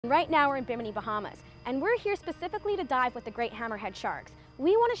Right now we're in Bimini, Bahamas, and we're here specifically to dive with the great hammerhead sharks.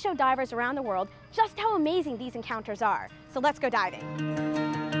 We want to show divers around the world just how amazing these encounters are. So let's go diving.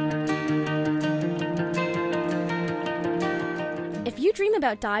 If you dream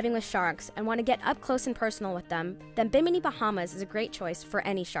about diving with sharks and want to get up close and personal with them, then Bimini, Bahamas is a great choice for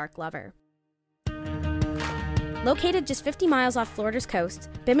any shark lover. Located just 50 miles off Florida's coast,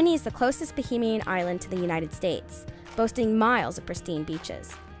 Bimini is the closest Bahamian island to the United States, boasting miles of pristine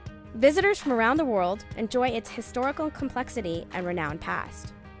beaches. Visitors from around the world enjoy its historical complexity and renowned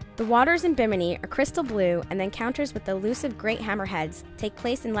past. The waters in Bimini are crystal blue, and the encounters with the elusive great hammerheads take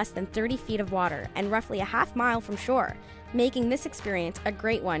place in less than 30 feet of water and roughly a half mile from shore, making this experience a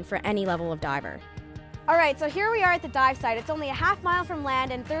great one for any level of diver. All right, so here we are at the dive site. It's only a half mile from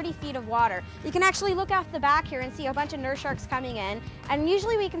land and 30 feet of water. You can actually look off the back here and see a bunch of nurse sharks coming in, and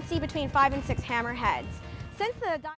usually we can see between 5 and 6 hammerheads. Since the